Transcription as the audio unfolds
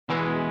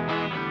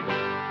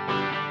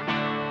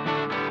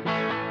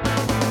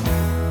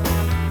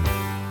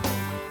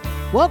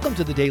Welcome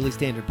to the Daily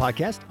Standard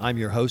Podcast. I'm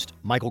your host,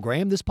 Michael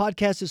Graham. This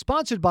podcast is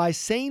sponsored by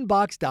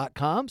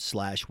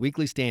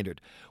sanebox.com/weekly standard,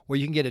 where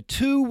you can get a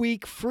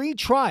 2-week free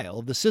trial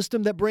of the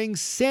system that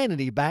brings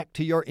sanity back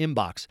to your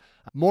inbox.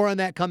 More on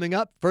that coming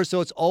up. First,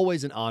 though, it's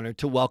always an honor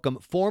to welcome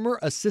former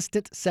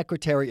Assistant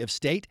Secretary of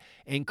State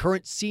and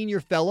current Senior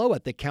Fellow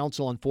at the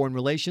Council on Foreign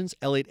Relations,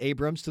 Elliot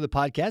Abrams, to the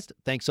podcast.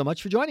 Thanks so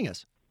much for joining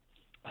us.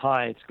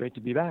 Hi, it's great to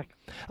be back.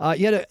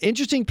 You had an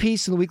interesting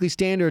piece in the Weekly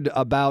Standard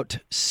about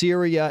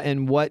Syria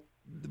and what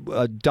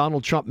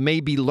Donald Trump may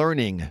be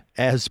learning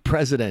as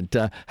president.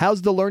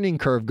 How's the learning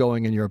curve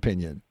going, in your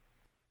opinion?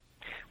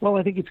 Well,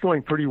 I think it's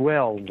going pretty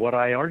well. What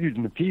I argued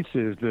in the piece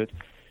is that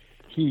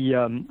he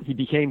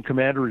became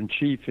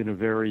commander-in-chief in a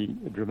very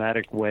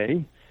dramatic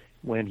way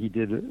when he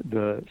did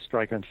the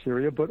strike on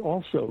Syria, but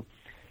also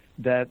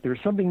that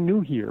there's something new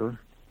here,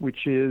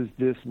 which is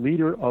this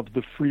leader of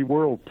the free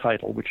world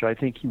title, which I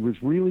think he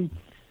was really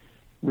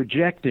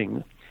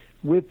rejecting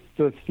with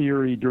the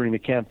theory during the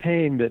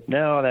campaign that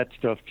now that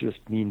stuff just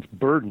means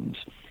burdens,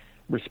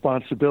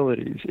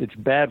 responsibilities. It's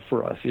bad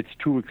for us. It's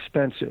too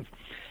expensive.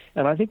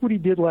 And I think what he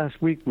did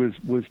last week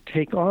was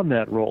take on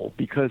that role,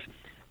 because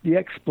the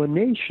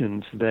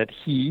explanations that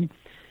he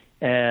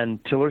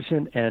and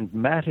Tillerson and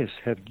Mattis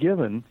have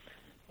given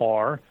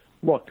are,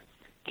 look,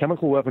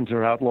 chemical weapons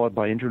are outlawed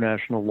by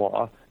international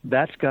law.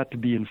 That's got to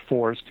be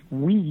enforced.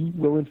 We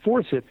will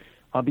enforce it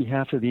on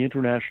behalf of the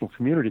international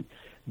community.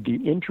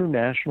 The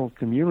international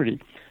community,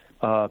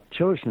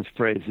 Tillerson's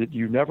phrase that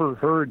you never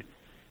heard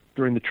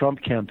during the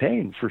Trump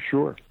campaign, for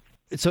sure.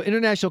 So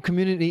international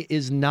community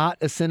is not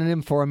a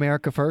synonym for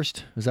America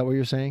First? Is that what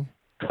you're saying?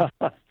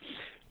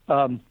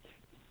 It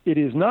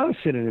is not a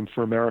synonym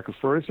for America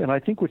First. And I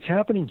think what's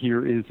happening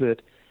here is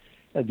that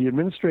the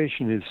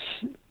administration is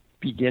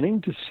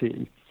beginning to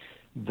see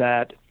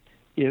that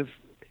if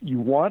you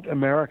want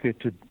America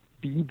to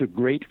be the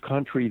great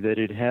country that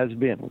it has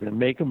been, we're going to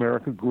make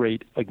America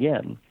great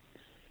again,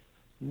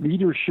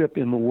 leadership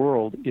in the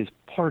world is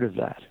part of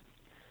that.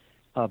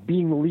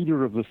 Being the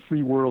leader of the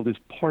free world is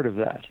part of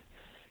that.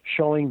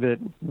 Showing that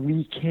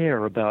we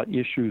care about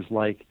issues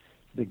like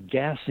the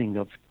gassing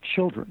of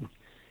children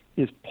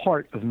is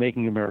part of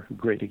making America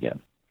great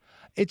again.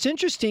 It's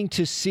interesting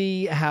to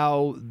see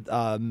how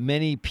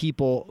many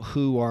people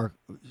who are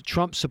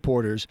Trump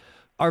supporters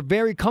are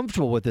very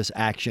comfortable with this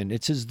action.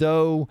 It's as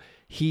though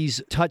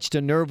he's touched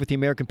a nerve with the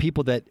American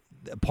people, that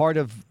part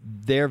of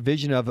their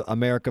vision of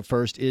America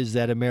First is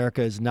that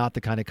America is not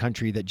the kind of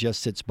country that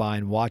just sits by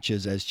and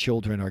watches as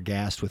children are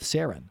gassed with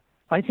sarin.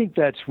 I think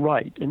that's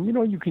right. And,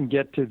 you can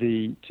get to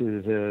the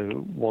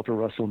Walter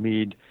Russell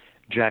Mead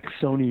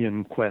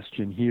Jacksonian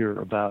question here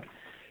about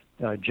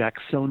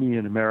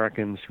Jacksonian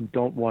Americans who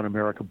don't want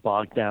America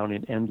bogged down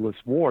in endless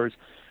wars,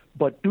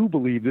 but do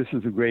believe this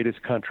is the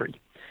greatest country.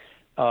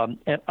 And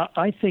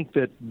I think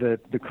that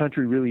the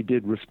country really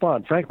did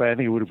respond. Frankly, I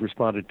think it would have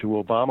responded to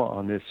Obama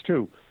on this,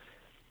 too.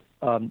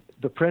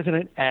 The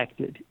president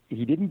acted.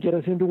 He didn't get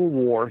us into a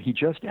war. He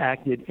just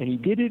acted, and he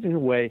did it in a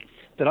way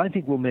that I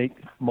think will make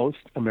most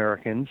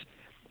Americans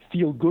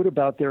feel good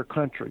about their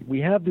country. We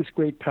have this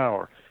great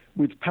power.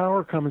 With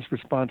power comes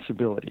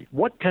responsibility.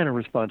 What kind of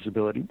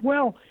responsibility?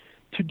 Well,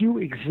 to do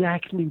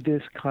exactly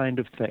this kind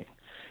of thing.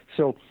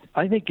 So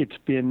I think it's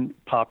been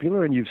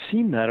popular, and you've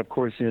seen that, of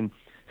course, in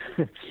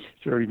it's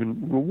very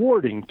even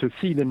rewarding to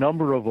see the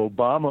number of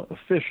Obama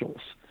officials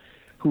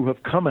who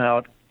have come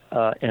out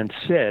and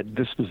said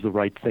this was the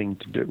right thing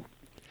to do.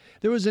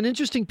 There was an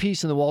interesting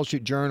piece in the Wall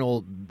Street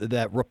Journal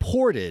that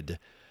reported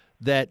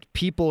that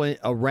people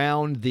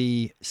around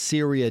the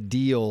Syria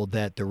deal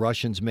that the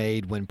Russians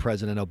made when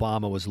President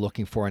Obama was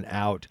looking for an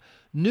out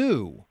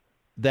knew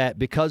that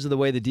because of the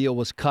way the deal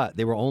was cut,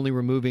 they were only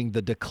removing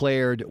the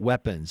declared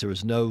weapons. There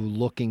was no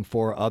looking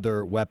for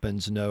other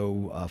weapons,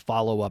 no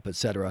follow-up, et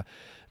cetera,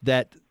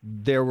 that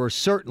there were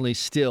certainly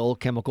still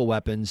chemical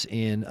weapons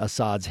in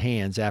Assad's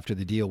hands after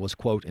the deal was,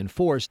 quote,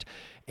 enforced.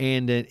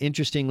 And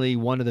interestingly,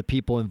 one of the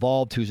people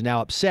involved who's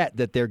now upset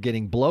that they're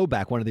getting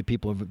blowback, one of the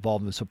people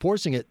involved in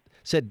supporting it,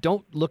 said,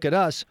 don't look at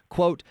us,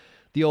 quote,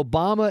 the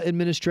Obama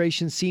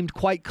administration seemed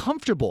quite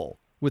comfortable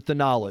with the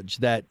knowledge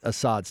that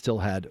Assad still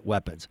had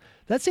weapons.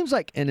 That seems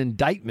like an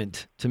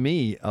indictment to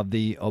me of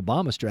the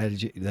Obama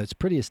strategy that's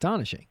pretty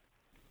astonishing.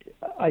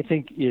 I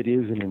think it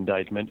is an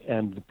indictment,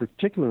 and the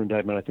particular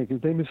indictment, I think, is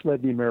they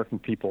misled the American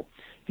people.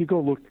 If you go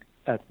look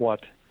at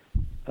what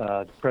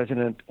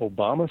President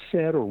Obama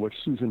said or what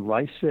Susan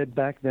Rice said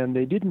back then,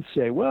 they didn't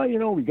say, well,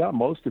 we got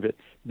most of it.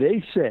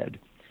 They said,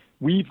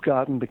 we've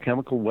gotten the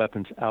chemical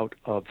weapons out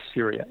of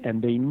Syria,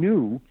 and they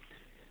knew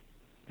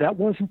that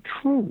wasn't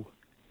true.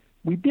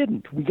 We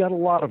didn't. We got a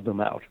lot of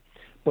them out,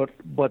 but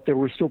there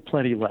were still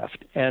plenty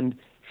left. And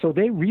so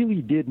they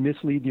really did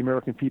mislead the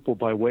American people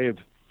by way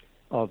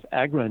of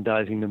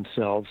aggrandizing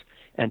themselves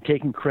and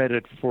taking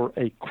credit for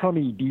a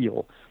crummy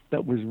deal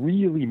that was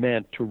really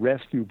meant to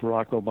rescue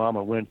Barack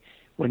Obama when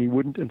he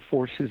wouldn't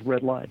enforce his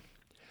red line.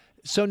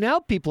 So now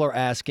people are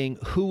asking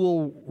who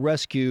will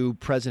rescue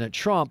President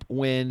Trump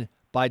when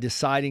by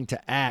deciding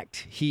to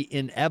act, he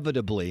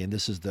inevitably, and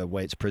this is the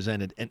way it's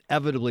presented,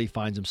 inevitably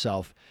finds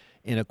himself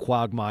in a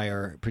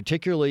quagmire,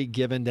 particularly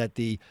given that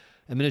the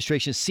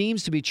administration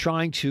seems to be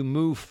trying to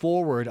move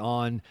forward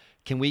on,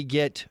 can we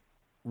get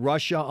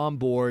Russia on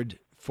board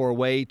for a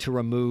way to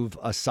remove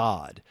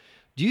Assad?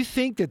 Do you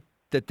think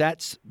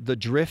that's the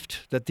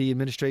drift that the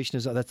administration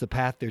is, that's the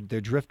path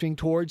they're drifting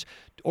towards?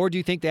 Or do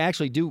you think they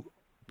actually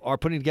are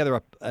putting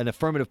together an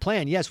affirmative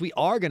plan? Yes, we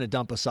are going to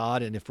dump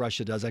Assad, and if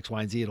Russia does X,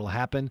 Y, and Z, it'll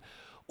happen.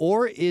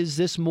 Or is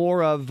this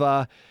more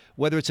of,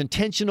 whether it's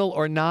intentional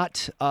or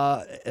not,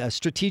 a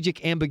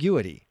strategic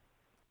ambiguity?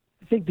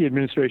 I think the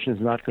administration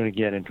is not going to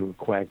get into a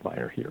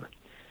quagmire here.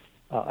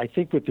 I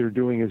think what they're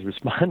doing is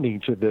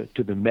responding to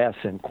the mess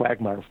and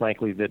quagmire,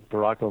 frankly, that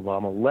Barack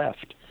Obama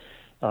left,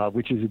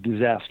 which is a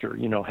disaster.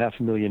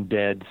 500,000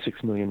 dead,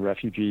 6 million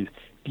refugees,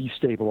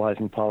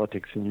 destabilizing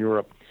politics in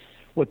Europe.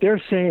 What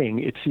they're saying,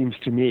 it seems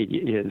to me,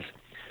 is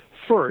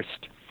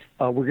first,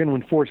 we're going to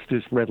enforce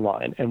this red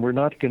line, and we're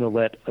not going to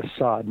let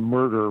Assad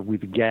murder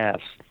with gas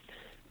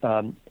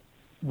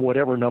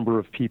whatever number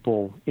of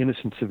people,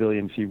 innocent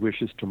civilians, he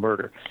wishes to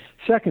murder.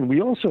 Second,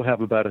 we also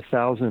have about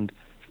 1,000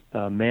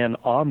 men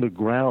on the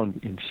ground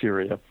in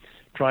Syria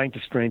trying to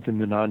strengthen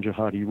the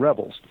non-jihadi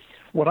rebels.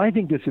 What I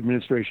think this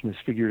administration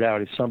has figured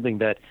out is something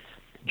that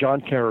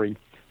John Kerry,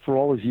 for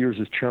all his years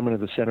as chairman of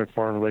the Senate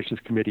Foreign Relations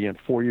Committee and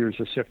 4 years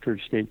as Secretary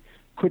of State,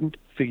 couldn't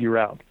figure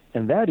out.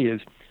 And that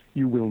is,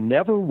 you will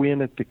never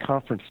win at the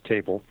conference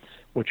table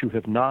what you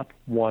have not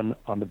won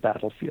on the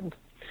battlefield.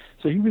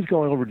 So he was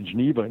going over to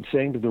Geneva and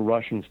saying to the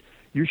Russians,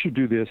 you should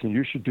do this and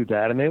you should do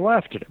that, and they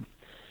laughed at him.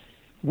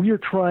 We are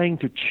trying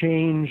to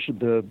change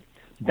the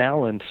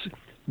balance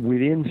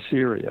within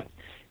Syria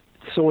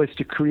so as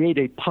to create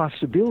a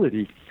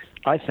possibility,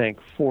 I think,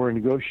 for a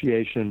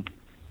negotiation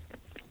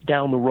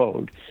down the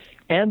road.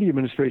 And the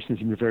administration has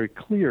been very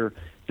clear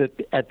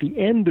that at the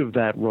end of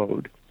that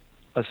road,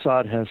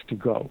 Assad has to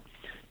go.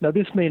 Now,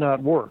 this may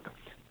not work,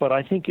 but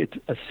I think it's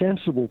a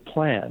sensible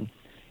plan.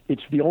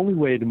 It's the only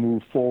way to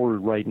move forward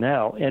right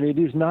now, and it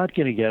is not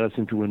going to get us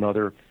into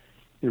another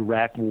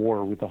Iraq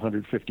war with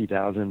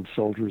 150,000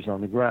 soldiers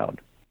on the ground.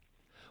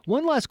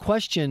 One last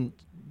question.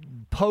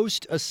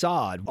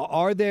 Post-Assad,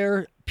 are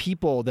there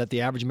people that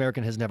the average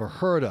American has never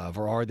heard of,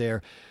 or are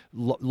there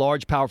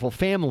large, powerful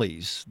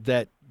families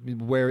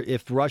where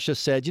if Russia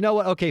said, you know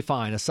what, okay,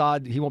 fine,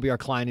 Assad, he won't be our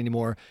client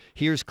anymore.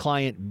 Here's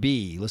client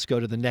B. Let's go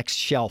to the next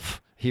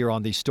shelf here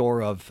on the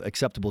store of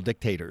acceptable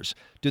dictators.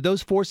 Do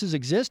those forces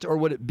exist, or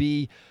would it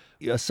be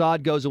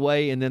Assad goes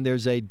away and then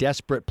there's a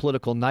desperate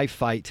political knife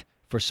fight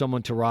for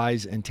someone to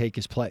rise and take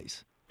his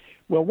place?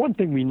 Well, one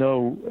thing we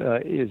know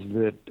is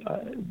that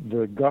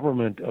the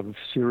government of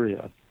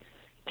Syria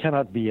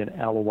cannot be an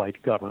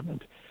Alawite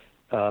government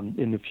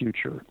in the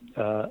future.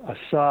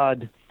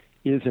 Assad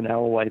is an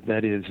Alawite,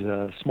 that is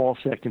a small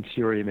sect in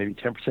Syria, maybe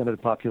 10% of the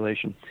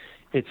population.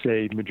 It's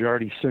a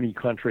majority Sunni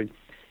country,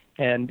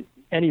 and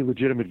any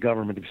legitimate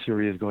government of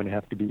Syria is going to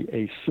have to be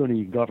a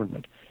Sunni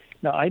government.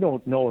 Now, I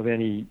don't know of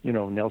any,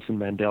 Nelson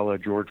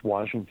Mandela, George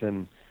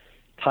Washington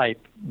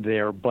type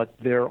there, but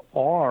there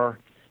are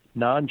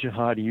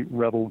non-jihadi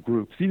rebel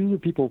groups. These are the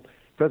people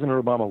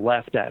President Obama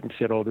laughed at and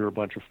said, oh, they're a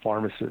bunch of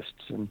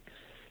pharmacists. And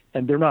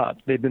they're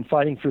not. They've been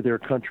fighting for their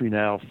country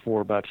now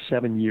for about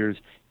 7 years,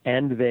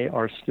 and they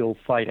are still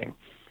fighting.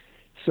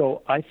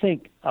 So I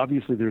think,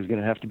 obviously, there's going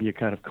to have to be a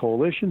kind of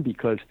coalition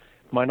because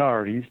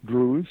minorities,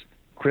 Druze,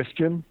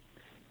 Christian,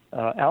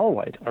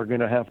 Alawite, are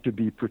going to have to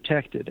be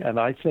protected. And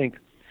I think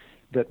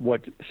that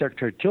what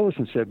Secretary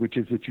Tillerson said, which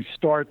is that you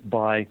start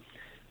by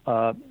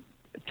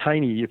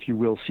tiny, if you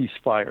will,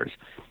 ceasefires,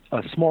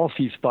 small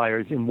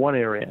ceasefires in one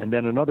area and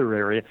then another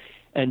area,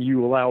 and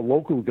you allow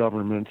local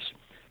governments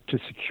to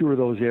secure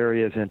those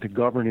areas and to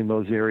govern in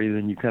those areas,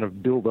 and you kind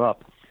of build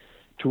up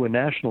to a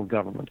national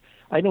government.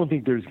 I don't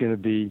think there's going to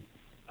be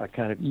a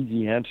kind of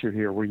easy answer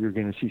here where you're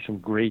going to see some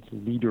great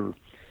leader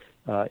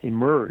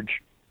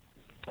emerge.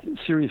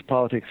 Syria's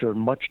politics are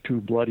much too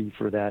bloody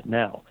for that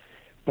now.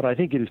 But I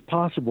think it is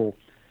possible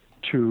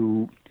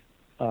to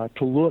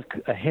look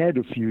ahead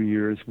a few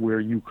years where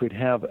you could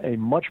have a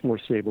much more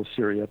stable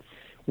Syria,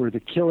 where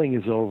the killing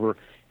is over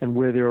and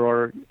where there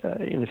are,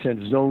 in a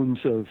sense, zones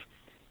of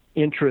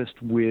interest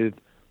with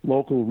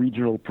local,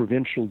 regional,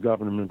 provincial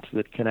governments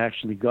that can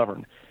actually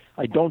govern.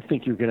 I don't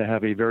think you're going to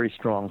have a very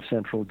strong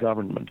central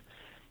government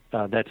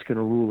that's going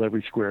to rule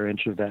every square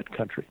inch of that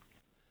country.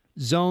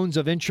 Zones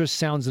of interest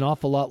sounds an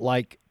awful lot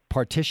like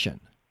partition.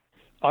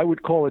 I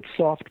would call it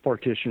soft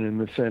partition in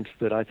the sense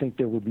that I think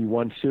there will be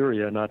one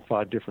Syria, not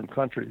 5 different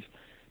countries.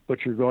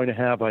 But you're going to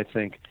have, I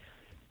think,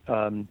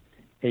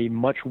 a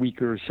much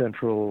weaker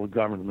central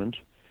government.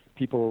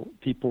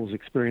 People's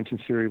experience in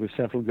Syria with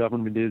central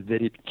government is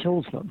that it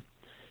kills them.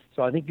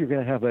 So I think you're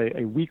going to have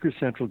a weaker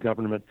central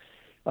government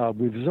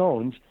with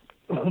zones.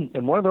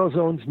 And one of those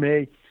zones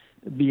may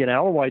be an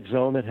Alawite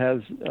zone that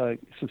has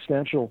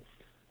substantial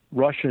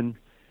Russian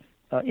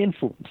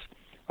influence.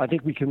 I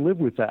think we can live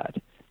with that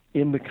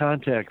in the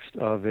context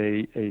of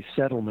a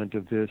settlement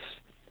of this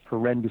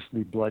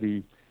horrendously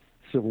bloody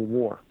civil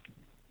war.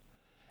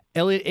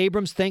 Elliot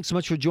Abrams, thanks so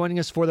much for joining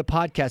us for the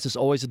podcast. It's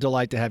always a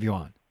delight to have you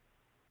on.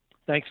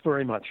 Thanks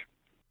very much.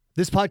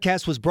 This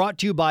podcast was brought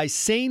to you by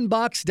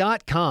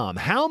sanebox.com.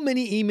 How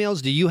many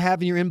emails do you have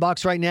in your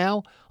inbox right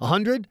now?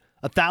 100?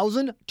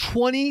 1,000?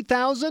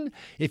 20,000?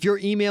 If your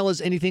email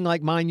is anything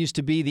like mine used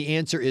to be, the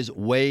answer is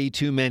way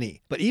too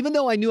many. But even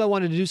though I knew I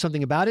wanted to do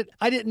something about it,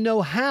 I didn't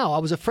know how. I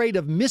was afraid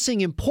of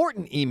missing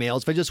important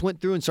emails if I just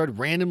went through and started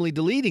randomly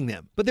deleting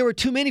them. But there were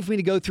too many for me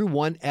to go through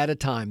one at a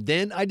time.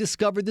 Then I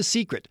discovered the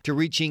secret to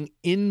reaching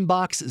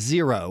inbox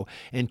zero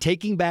and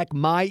taking back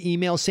my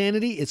email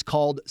sanity. It's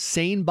called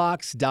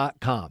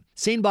sanebox.com.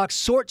 SaneBox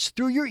sorts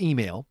through your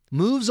email,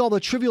 moves all the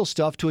trivial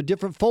stuff to a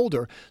different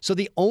folder, so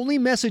the only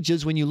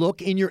messages when you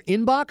look in your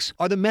inbox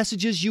are the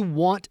messages you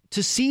want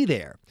to see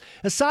there.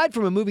 Aside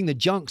from removing the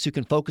junk so you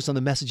can focus on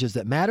the messages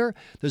that matter,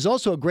 there's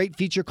also a great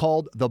feature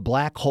called the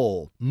black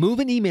hole. Move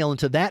an email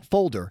into that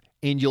folder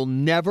and you'll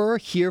never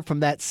hear from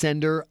that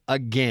sender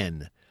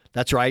again.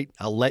 That's right.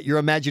 I'll let your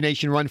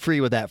imagination run free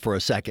with that for a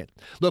second.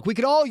 Look, we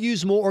could all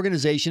use more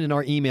organization in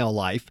our email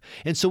life,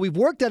 and so we've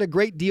worked out a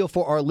great deal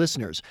for our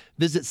listeners.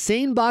 Visit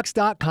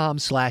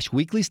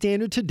sanebox.com/weekly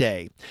standard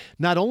today.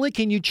 Not only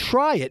can you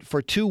try it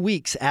for 2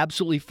 weeks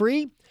absolutely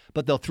free,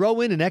 but they'll throw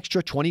in an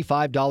extra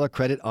 $25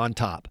 credit on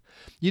top.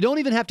 You don't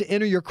even have to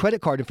enter your credit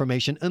card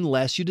information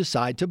unless you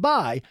decide to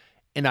buy,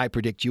 and I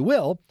predict you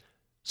will,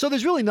 so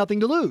there's really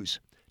nothing to lose.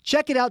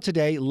 Check it out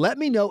today. Let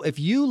me know if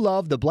you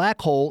love the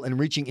black hole and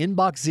reaching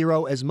inbox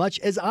zero as much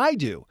as I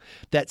do.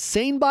 That's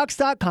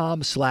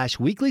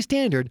sanebox.com/weekly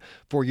standard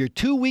for your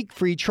 2-week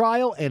free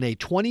trial and a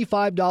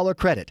 $25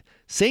 credit.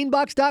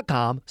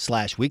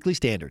 sanebox.com/weekly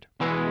standard.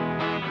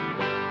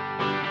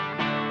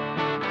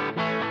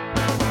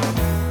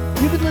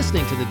 You've been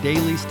listening to the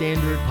Daily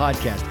Standard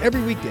Podcast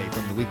every weekday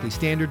from the Weekly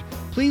Standard.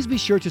 Please be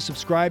sure to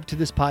subscribe to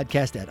this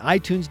podcast at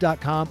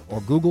iTunes.com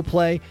or Google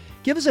Play.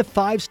 Give us a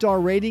 5-star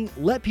rating.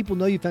 Let people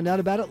know you found out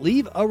about it.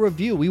 Leave a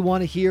review. We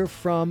want to hear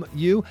from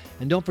you.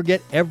 And don't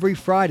forget, every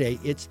Friday,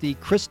 it's the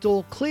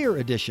Crystal Clear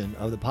edition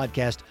of the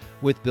podcast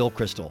with Bill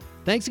Crystal.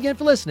 Thanks again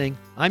for listening.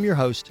 I'm your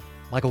host,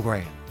 Michael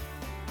Graham.